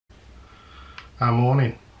our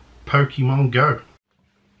morning Pokemon Go.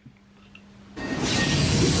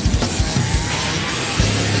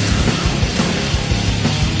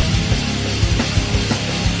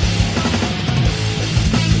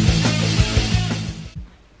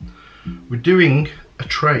 We're doing a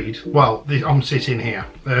trade. Well, I'm sitting here.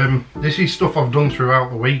 This is stuff I've done throughout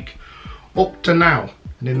the week up to now,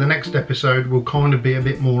 and in the next episode we'll kind of be a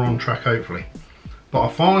bit more on track, hopefully. But I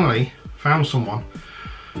finally found someone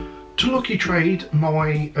to lucky trade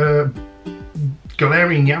my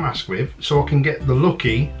Galarian Yamask with, so I can get the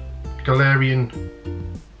lucky Galarian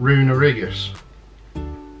Runerigus.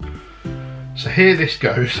 So here this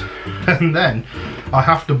goes, and then I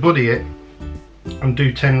have to buddy it and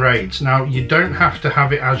do 10 raids. Now, you don't have to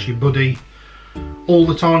have it as your buddy all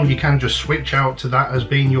the time. You can just switch out to that as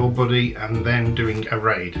being your buddy and then doing a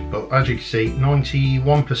raid. But as you can see,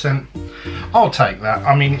 91%, I'll take that.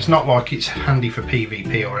 I mean, it's not like it's handy for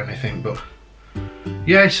PvP or anything, but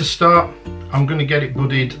yeah, it's a start. I'm going to get it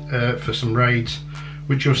buddied for some raids,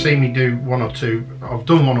 which you'll see me do one or two. I've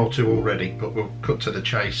done one or two already, but we'll cut to the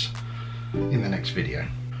chase in the next video.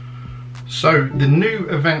 So the new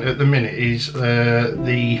event at the minute is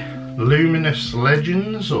the Luminous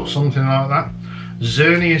Legends or something like that.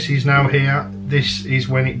 Xerneas is now here. This is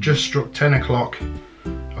when it just struck 10 o'clock.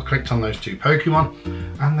 I clicked on those two Pokemon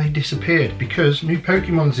and they disappeared because new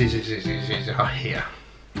Pokemon are here.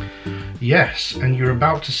 Yes, and you're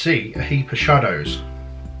about to see a heap of shadows.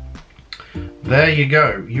 There you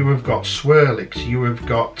go. You have got Swirlix. You have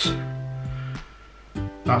got...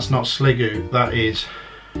 That's not Sliggoo. That is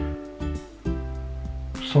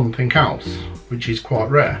something else, which is quite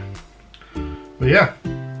rare. But yeah,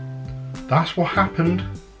 that's what happened.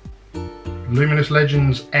 Luminous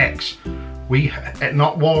Legends X. We,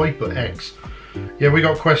 not Y, but X. Yeah, we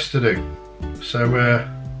got quests to do. So,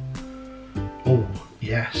 oh,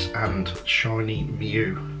 yes, and shiny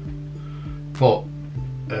Mew. But,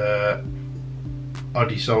 I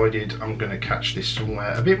decided I'm going to catch this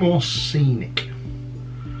somewhere a bit more scenic.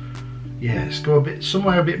 Yeah, let's go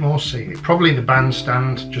somewhere a bit more scenic. Probably the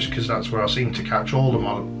bandstand, just because that's where I seem to catch all of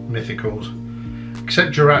my mythicals.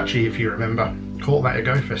 Except Jirachi, if you remember. Caught that at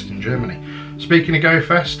GoFest in Germany. Speaking of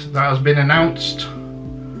GoFest, that has been announced.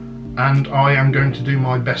 And I am going to do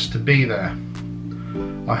my best to be there.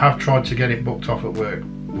 I have tried to get it booked off at work.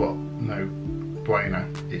 But no bueno,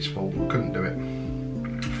 it's full. Couldn't do it.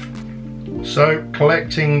 So,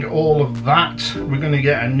 collecting all of that, we're going to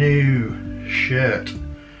get a new shirt.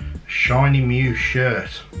 Shiny Mew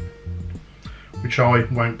shirt, which I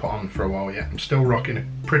won't put on for a while yet. I'm still rocking a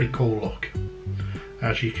pretty cool look,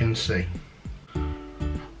 as you can see.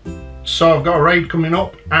 So I've got a raid coming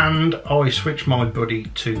up and I switched my buddy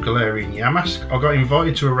to Galarian Yamask. I got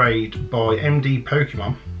invited to a raid by MD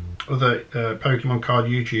Pokemon, other Pokemon card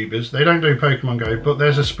YouTubers. They don't do Pokemon Go, but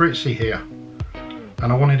there's a Spritzy here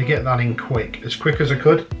and I wanted to get that in as quick as I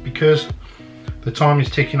could, because the time is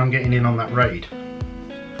ticking on getting in on that raid.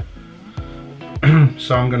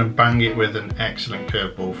 So I'm going to bang it with an excellent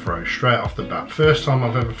curveball throw straight off the bat. First time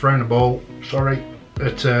I've ever thrown a ball, at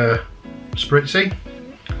Spritzy,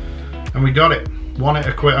 and we got it. One it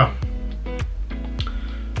a quitter,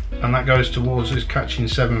 and that goes towards us catching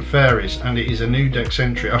 7 fairies, and it is a new dex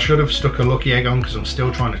entry. I should have stuck a lucky egg on because I'm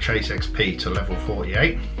still trying to chase XP to level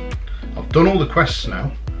 48. I've done all the quests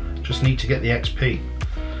now, just need to get the XP,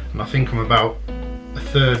 and I think I'm about a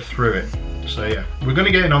third through it. So yeah, we're going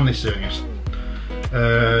to get in on this Xerneas.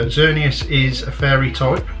 Xerneas is a fairy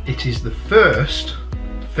type. It is the first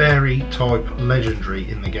fairy type legendary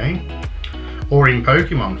in the game, or in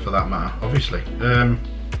Pokemon for that matter, obviously.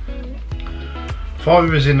 5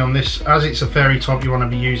 of us in on this. As it's a fairy type, you want to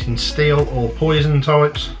be using steel or poison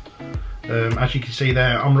types. As you can see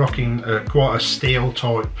there, I'm rocking quite a steel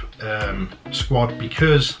type squad,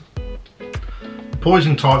 because the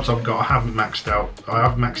poison types I've got I haven't maxed out. I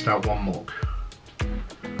have maxed out one mug,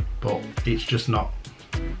 but it's just not.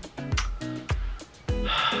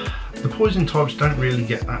 The poison types don't really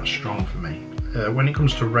get that strong for me. When it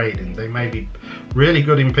comes to raiding, they may be really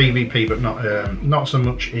good in PvP, but not so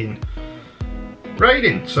much in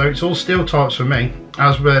raiding. So it's all steel types for me.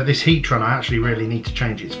 As with this Heatran, I actually really need to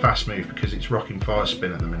change its fast move because it's rocking Fire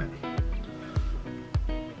Spin at the minute.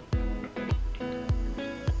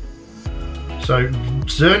 So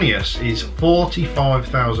Xerneas is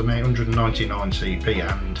 45,899 CP,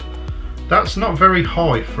 and that's not very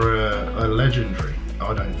high for a legendary,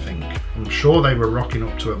 I don't think. I'm sure they were rocking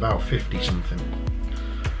up to about 50 something.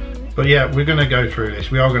 But yeah, we're going to go through this.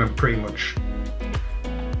 We are going to pretty much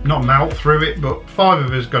not mouth through it, but 5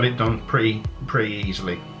 of us got it done pretty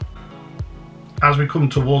easily. As we come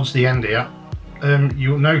towards the end here,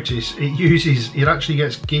 you'll notice it actually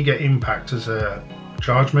gets Giga Impact as a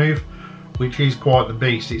charge move, which is quite the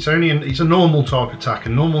beast. It's a normal type attack,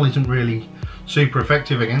 and normal isn't really super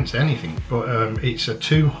effective against anything, but it's a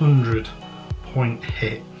 200 point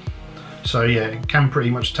hit, so yeah, it can pretty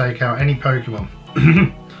much take out any Pokemon.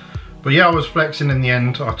 But yeah, I was flexing in the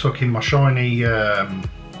end. I took in my shiny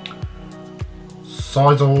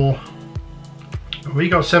Sizor. We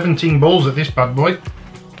got 17 balls at this bad boy,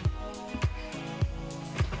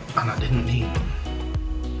 and I didn't need them.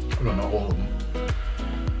 Well, not all of them.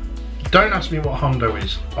 Don't ask me what Hondo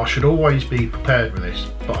is. I should always be prepared with this,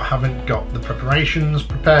 but I haven't got the preparations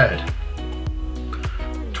prepared.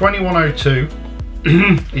 2102.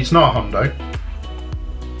 It's not a Hondo.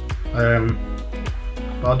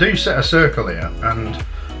 But I do set a circle here, and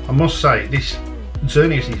I must say this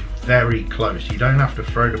Xerneas is very close. You don't have to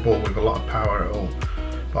throw the ball with a lot of power at all.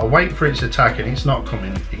 But I wait for its attack, and it's not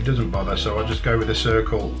coming. He doesn't bother, so I just go with a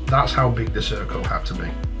circle. That's how big the circle had to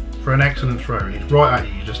be for an excellent throw, and it's right at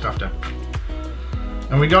you. You just have to.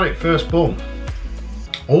 And we got it first ball,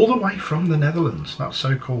 all the way from the Netherlands. That's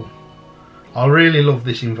so cool. I really love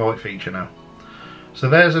this invite feature now. So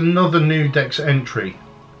there's another new Dex entry,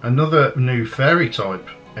 another new Fairy type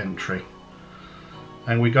entry,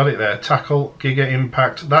 and we got it there. Tackle, Giga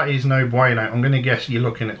Impact. That is no bueno. I'm going to guess you're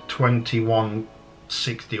looking at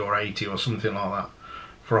 2160 or 80 or something like that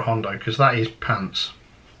for a Hondo, because that is pants.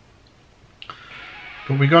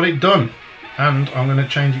 But we got it done, and I'm going to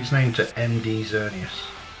change its name to MD Xerneas.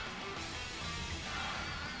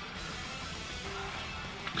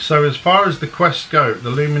 So as far as the quests go, the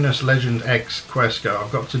Luminous Legend X quest go,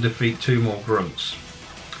 I've got to defeat 2 more grunts.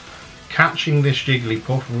 Catching this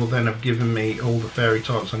Jigglypuff will then have given me all the fairy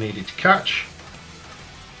types I needed to catch.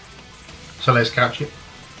 So let's catch it.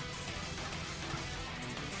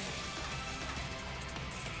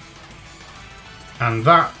 And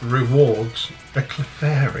that rewards a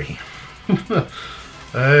Clefairy.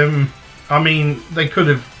 I mean, they could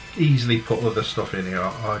have easily put other stuff in here,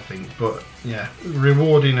 I think, but yeah,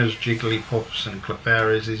 rewarding as Jigglypuffs and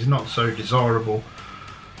Clefairies is not so desirable.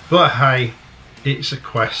 But hey, it's a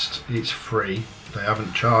quest, it's free, they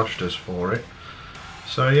haven't charged us for it,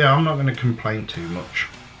 so yeah, I'm not going to complain too much.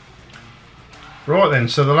 Right then,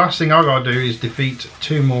 so the last thing I got to do is defeat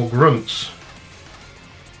 2 more grunts.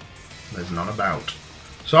 There's none about.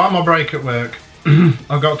 So on my break at work,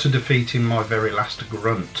 I got to defeating my very last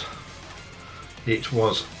grunt. It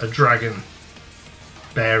was a dragon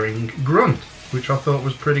bearing grunt, which I thought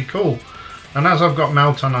was pretty cool. And as I've got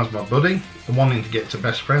Meltan as my buddy, I'm wanting to get to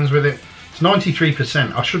best friends with it. It's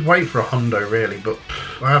 93%. I should wait for a Hondo really, but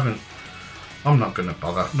I haven't. I'm not going to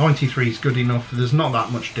bother. 93 is good enough. There's not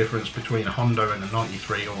that much difference between a Hondo and a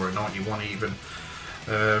 93 or a 91 even.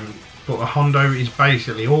 But a Hondo is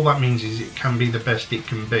basically, all that means is it can be the best it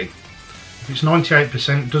can be. If it's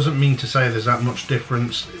 98%, doesn't mean to say there's that much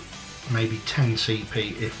difference. Maybe 10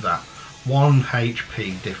 CP, if that. 1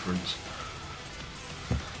 HP difference.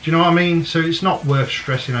 Do you know what I mean? So it's not worth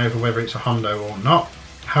stressing over whether it's a Hondo or not.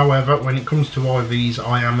 However, when it comes to IVs,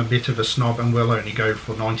 I am a bit of a snob and will only go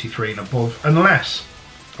for 93 and above, unless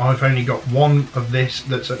I've only got one of this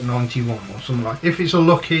that's at 91 or something like that. If it's a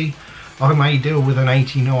lucky, I may deal with an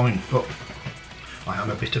 89, but I am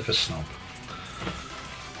a bit of a snob.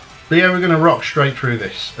 But yeah, we're going to rock straight through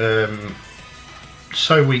this.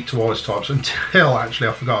 So weak to ice types until, actually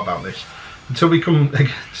I forgot about this, until we come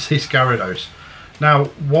against this Gyarados. Now,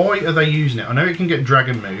 why are they using it? I know it can get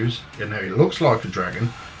dragon moves, you know, it looks like a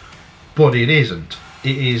dragon, but it isn't.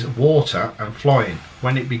 It is water and flying.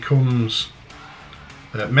 When it becomes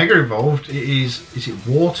Mega Evolved, is it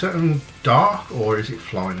water and dark, or is it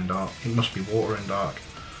flying and dark? It must be water and dark.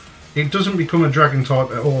 It doesn't become a dragon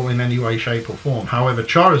type at all in any way, shape or form. However,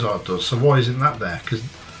 Charizard does, so why isn't that there? Because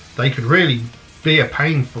they could really be a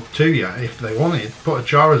pain to you if they wanted. Put a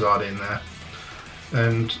Charizard in there,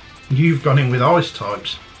 and you've gone in with ice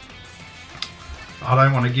types. I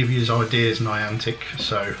don't want to give you ideas, Niantic,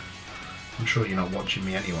 so I'm sure you're not watching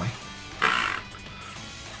me anyway.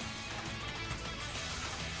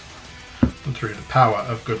 And through the power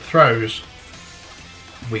of good throws,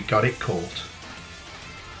 we got it caught.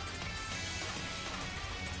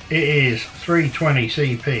 It is 320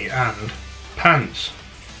 CP and pants.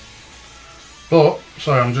 But,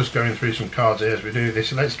 so I'm just going through some cards here as we do this.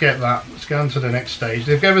 So let's get that. Let's go on to the next stage.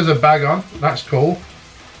 They've given us a bag on. That's cool.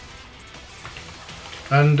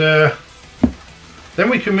 And then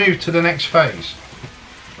we can move to the next phase.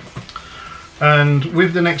 And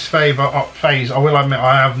with the next phase, I will admit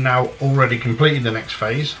I have now already completed the next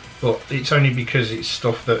phase. But it's only because it's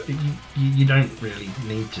stuff that you don't really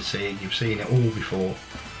need to see. You've seen it all before.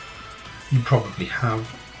 you probably have.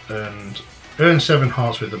 And earn 7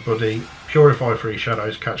 hearts with the buddy, purify 3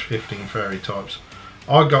 shadows, catch 15 fairy types.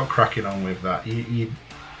 I got cracking on with that.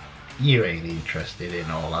 You ain't interested in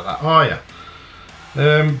all of that, are you?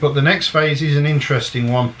 But the next phase is an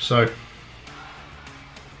interesting one, so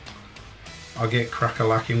I'll get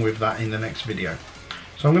crack-a-lacking with that in the next video.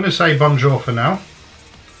 So I'm going to say bonjour for now.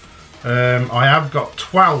 I have got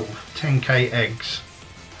 12 10k eggs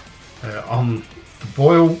on the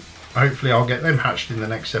boil. Hopefully I'll get them hatched in the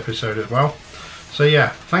next episode as well. So yeah,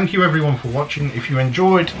 thank you everyone for watching. If you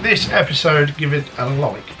enjoyed this episode, give it a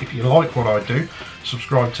like. If you like what I do,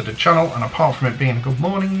 subscribe to the channel, and apart from it being a good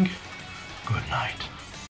morning, good night.